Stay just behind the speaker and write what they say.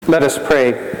Let us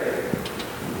pray.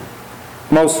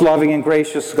 Most loving and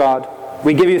gracious God,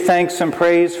 we give you thanks and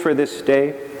praise for this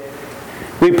day.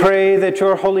 We pray that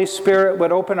your Holy Spirit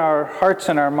would open our hearts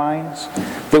and our minds,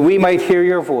 that we might hear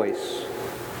your voice.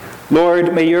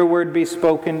 Lord, may your word be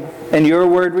spoken and your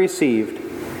word received.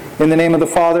 In the name of the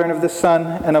Father, and of the Son,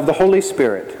 and of the Holy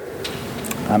Spirit.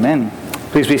 Amen.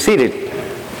 Please be seated.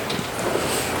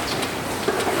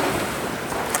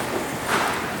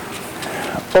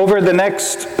 Over the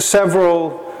next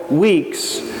several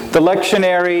weeks, the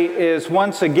lectionary is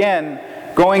once again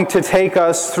going to take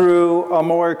us through a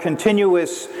more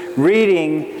continuous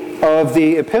reading of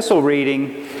the epistle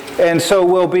reading. And so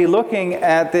we'll be looking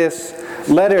at this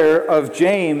letter of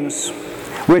James,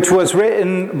 which was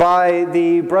written by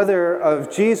the brother of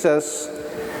Jesus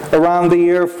around the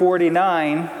year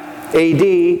 49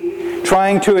 AD,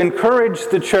 trying to encourage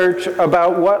the church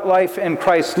about what life in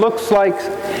Christ looks like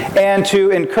and to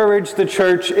encourage the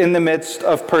church in the midst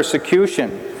of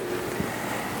persecution.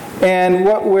 And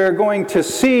what we're going to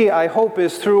see, I hope,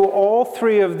 is through all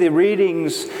three of the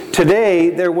readings today,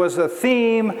 there was a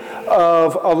theme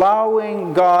of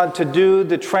allowing God to do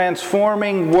the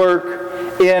transforming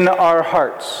work in our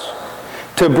hearts,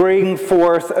 to bring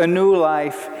forth a new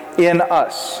life in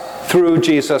us through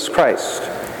Jesus Christ.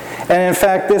 And in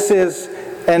fact, this is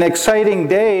an exciting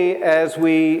day as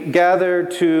we gather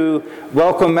to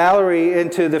welcome Mallory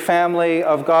into the family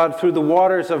of God through the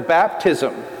waters of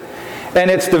baptism.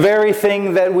 And it's the very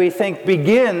thing that we think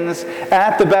begins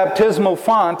at the baptismal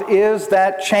font, is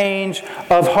that change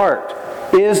of heart,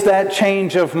 is that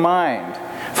change of mind.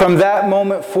 From that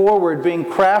moment forward, being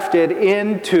crafted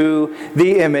into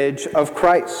the image of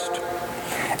Christ.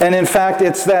 And in fact,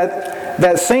 it's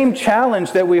that same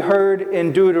challenge that we heard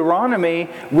in Deuteronomy,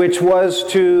 which was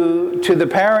to the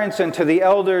parents and to the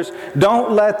elders,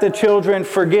 don't let the children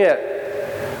forget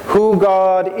who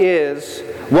God is,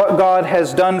 what God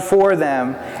has done for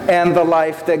them, and the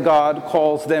life that God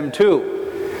calls them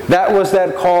to. That was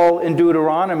that call in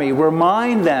Deuteronomy.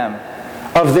 Remind them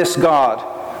of this God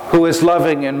who is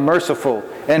loving and merciful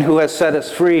and who has set us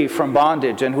free from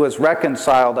bondage and who has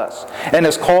reconciled us and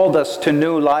has called us to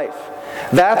new life.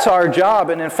 That's our job,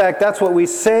 and in fact, that's what we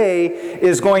say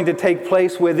is going to take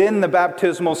place within the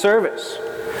baptismal service.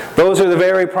 Those are the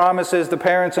very promises the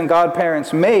parents and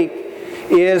godparents make,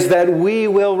 is that we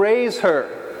will raise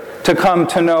her to come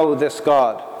to know this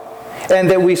God.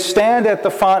 And that we stand at the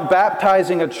font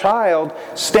baptizing a child,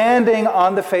 standing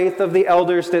on the faith of the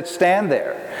elders that stand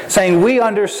there, saying we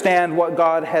understand what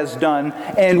God has done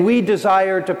and we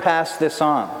desire to pass this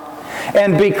on.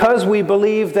 And because we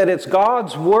believe that it's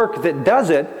God's work that does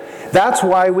it, that's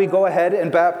why we go ahead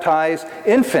and baptize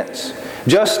infants.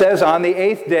 Just as on the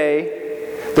 8th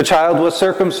day, the child was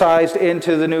circumcised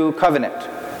into the new covenant.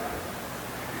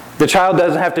 The child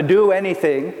doesn't have to do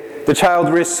anything. The child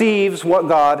receives what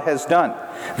God has done.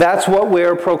 That's what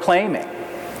we're proclaiming.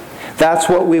 That's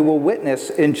what we will witness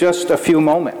in just a few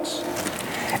moments.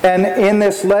 And in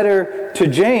this letter to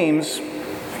James,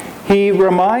 he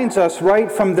reminds us right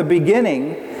from the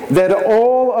beginning that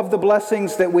all of the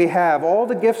blessings that we have, all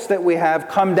the gifts that we have,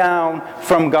 come down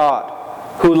from God,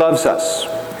 who loves us.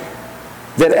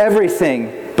 That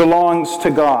everything belongs to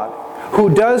God,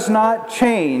 who does not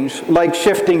change like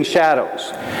shifting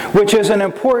shadows, which is an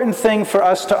important thing for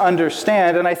us to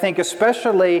understand, and I think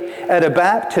especially at a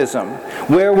baptism,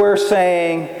 where we're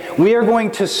saying we are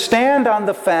going to stand on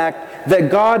the fact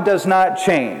that God does not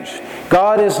change.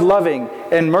 God is loving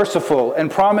and merciful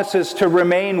and promises to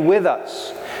remain with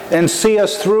us and see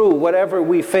us through whatever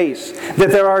we face. That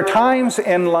there are times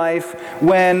in life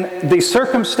when the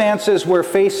circumstances we're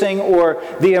facing or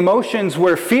the emotions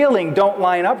we're feeling don't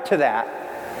line up to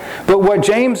that. But what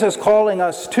James is calling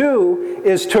us to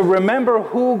is to remember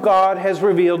who God has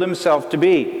revealed himself to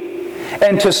be.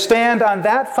 And to stand on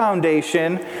that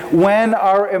foundation when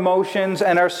our emotions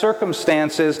and our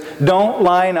circumstances don't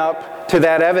line up to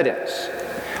that evidence.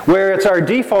 Where it's our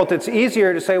default, it's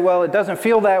easier to say, well, it doesn't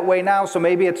feel that way now, so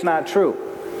maybe it's not true.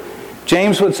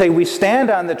 James would say, we stand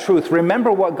on the truth.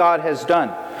 Remember what God has done,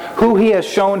 who he has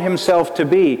shown himself to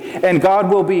be, and God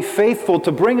will be faithful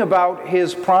to bring about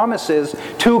his promises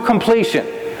to completion,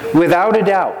 without a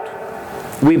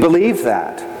doubt. We believe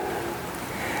that.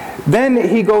 Then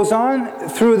he goes on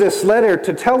through this letter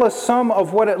to tell us some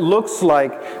of what it looks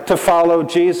like to follow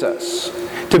Jesus,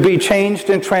 to be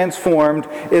changed and transformed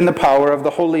in the power of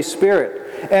the Holy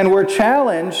Spirit. And we're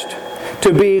challenged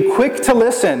to be quick to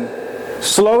listen,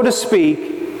 slow to speak,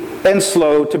 and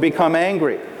slow to become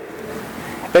angry.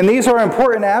 And these are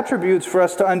important attributes for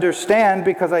us to understand,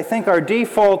 because I think our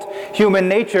default human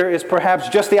nature is perhaps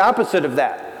just the opposite of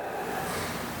that.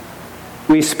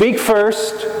 We speak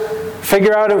first,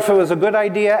 figure out if it was a good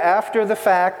idea after the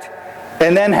fact,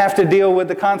 and then have to deal with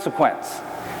the consequence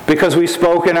because we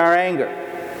spoke in our anger.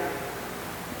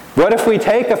 What if we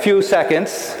take a few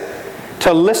seconds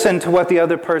to listen to what the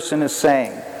other person is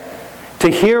saying, to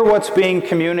hear what's being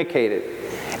communicated,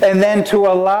 and then to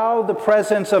allow the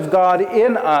presence of God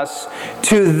in us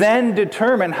to then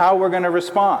determine how we're going to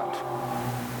respond,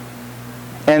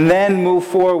 and then move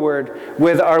forward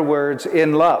with our words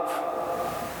in love?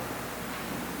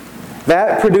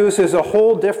 That produces a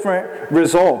whole different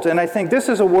result. And I think this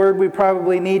is a word we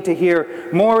probably need to hear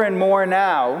more and more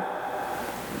now.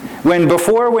 When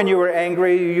you were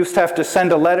angry, you used to have to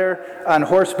send a letter on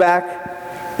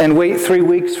horseback and wait 3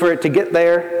 weeks for it to get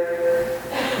there.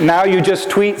 Now you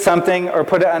just tweet something or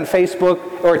put it on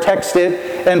Facebook or text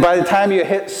it, and by the time you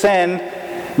hit send,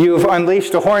 you've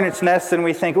unleashed a hornet's nest, and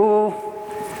we think, ooh,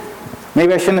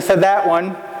 maybe I shouldn't have said that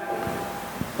one.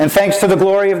 And thanks to the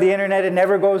glory of the internet, it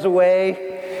never goes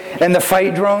away, and the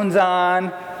fight drones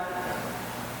on.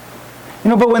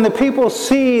 But when the people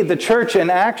see the church in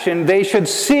action, they should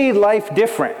see life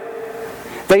different.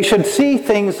 They should see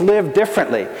things lived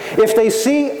differently. If they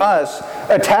see us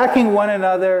attacking one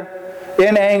another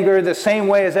in anger the same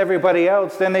way as everybody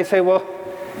else, then they say, well,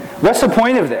 what's the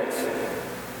point of this?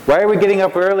 Why are we getting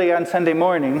up early on Sunday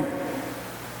morning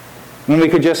when we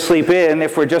could just sleep in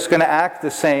if we're just going to act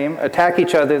the same, attack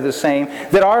each other the same?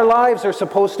 That our lives are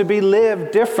supposed to be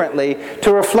lived differently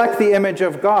to reflect the image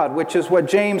of God, which is what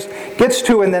James gets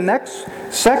to in the next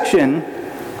section,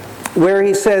 where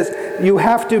he says you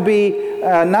have to be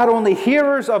not only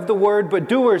hearers of the word, but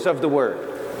doers of the word.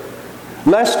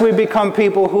 Lest we become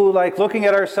people who, like looking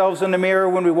at ourselves in the mirror,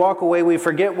 when we walk away, we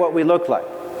forget what we look like.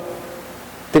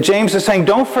 That James is saying,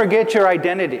 don't forget your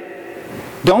identity.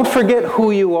 Don't forget who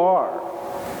you are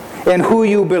and who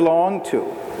you belong to.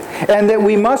 And that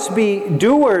we must be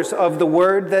doers of the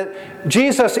word, that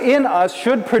Jesus in us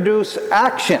should produce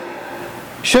action,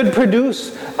 should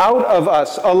produce out of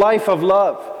us a life of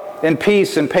love and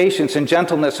peace and patience and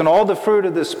gentleness and all the fruit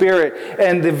of the Spirit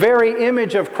and the very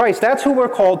image of Christ. That's who we're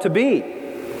called to be.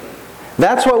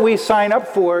 That's what we sign up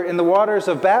for in the waters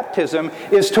of baptism,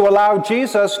 is to allow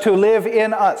Jesus to live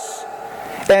in us,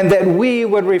 and that we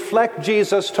would reflect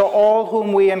Jesus to all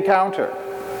whom we encounter.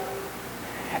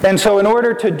 And so in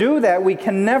order to do that, we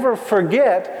can never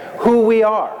forget who we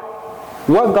are,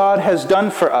 what God has done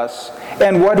for us,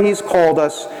 and what He's called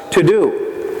us to do.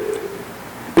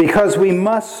 Because we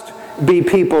must be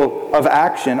people of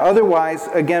action. Otherwise,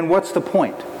 again, what's the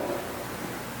point?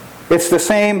 It's the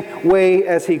same way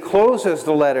as he closes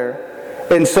the letter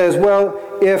and says, well,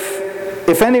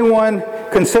 if anyone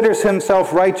considers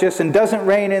himself righteous and doesn't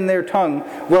rein in their tongue,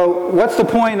 well, what's the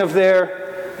point of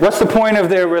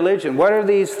their religion? What are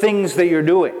these things that you're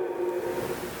doing?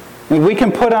 And we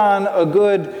can put on a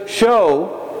good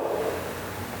show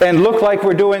and look like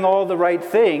we're doing all the right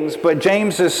things, but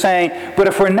James is saying, but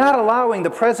if we're not allowing the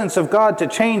presence of God to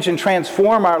change and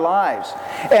transform our lives,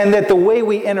 and that the way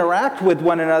we interact with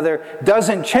one another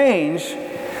doesn't change,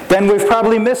 then we've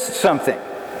probably missed something.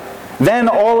 Then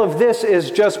all of this is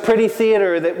just pretty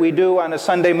theater that we do on a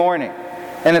Sunday morning.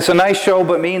 And it's a nice show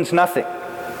but means nothing.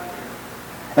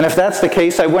 And if that's the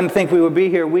case, I wouldn't think we would be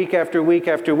here week after week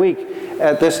after week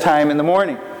at this time in the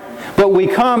morning. But we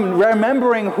come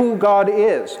remembering who God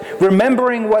is,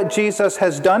 remembering what Jesus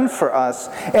has done for us,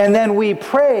 and then we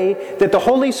pray that the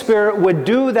Holy Spirit would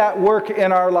do that work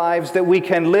in our lives, that we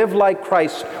can live like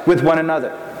Christ with one another,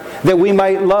 that we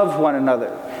might love one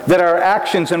another, that our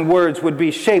actions and words would be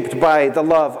shaped by the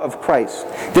love of Christ,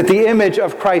 that the image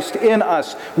of Christ in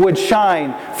us would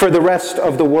shine for the rest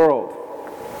of the world.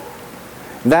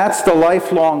 That's the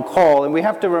lifelong call, and we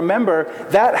have to remember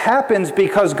that happens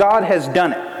because God has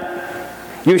done it.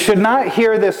 You should not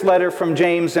hear this letter from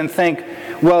James and think,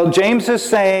 well, James is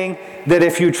saying that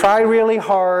if you try really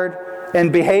hard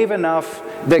and behave enough,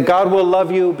 that God will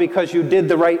love you because you did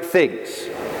the right things.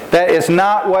 That is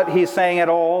not what he's saying at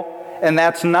all, and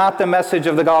that's not the message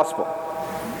of the gospel.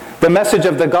 The message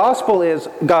of the gospel is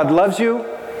God loves you,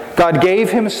 God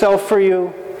gave himself for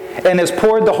you, and has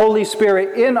poured the Holy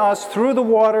Spirit in us through the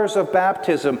waters of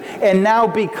baptism. And now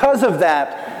because of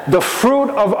that, the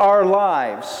fruit of our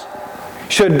lives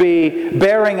should be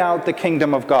bearing out the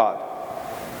kingdom of God,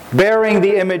 bearing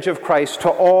the image of Christ to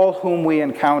all whom we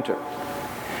encounter.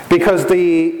 Because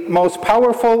the most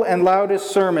powerful and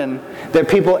loudest sermon that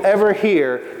people ever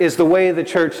hear is the way the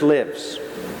church lives.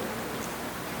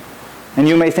 And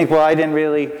you may think, well, I didn't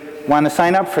really want to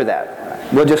sign up for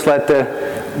that. We'll just let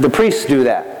the priests do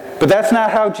that. But that's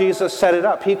not how Jesus set it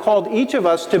up. He called each of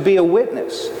us to be a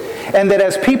witness. And that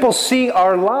as people see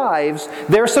our lives,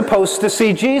 they're supposed to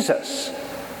see Jesus.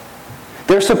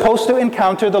 They're supposed to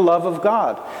encounter the love of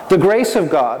God, the grace of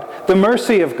God, the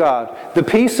mercy of God, the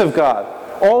peace of God.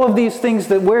 All of these things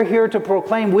that we're here to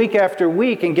proclaim week after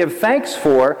week and give thanks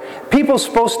for, people are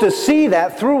supposed to see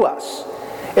that through us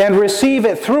and receive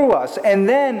it through us, and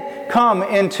then come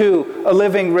into a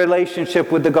living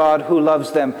relationship with the God who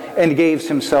loves them and gives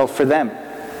himself for them.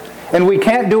 And we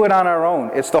can't do it on our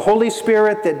own. It's the Holy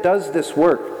Spirit that does this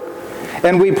work.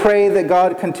 And we pray that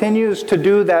God continues to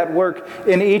do that work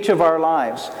in each of our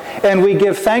lives. And we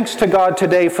give thanks to God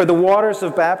today for the waters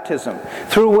of baptism,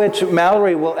 through which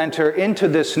Mallory will enter into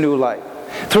this new life,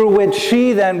 through which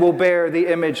she then will bear the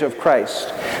image of Christ.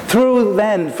 Through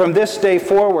then, from this day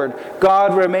forward,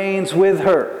 God remains with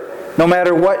her, no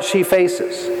matter what she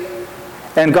faces.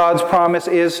 And God's promise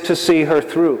is to see her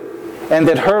through, and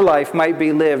that her life might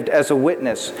be lived as a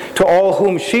witness to all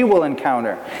whom she will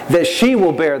encounter, that she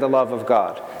will bear the love of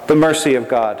God, the mercy of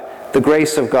God, the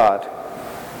grace of God.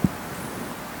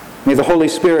 May the Holy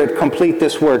Spirit complete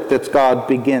this work that God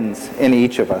begins in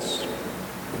each of us.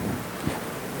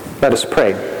 Let us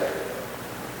pray.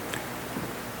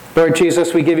 Lord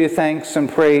Jesus, we give you thanks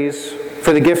and praise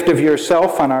for the gift of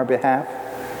yourself on our behalf.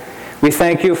 We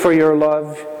thank you for your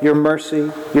love, your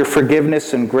mercy, your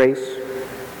forgiveness and grace.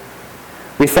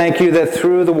 We thank you that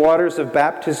through the waters of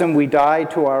baptism we die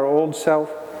to our old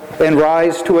self and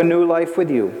rise to a new life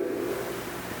with you.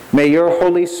 May your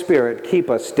Holy Spirit keep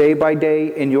us day by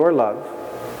day in your love,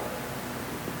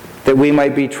 that we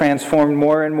might be transformed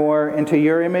more and more into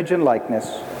your image and likeness,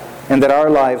 and that our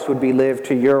lives would be lived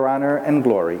to your honor and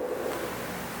glory.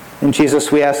 In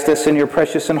Jesus we ask this in your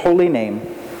precious and holy name.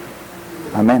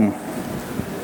 Amen.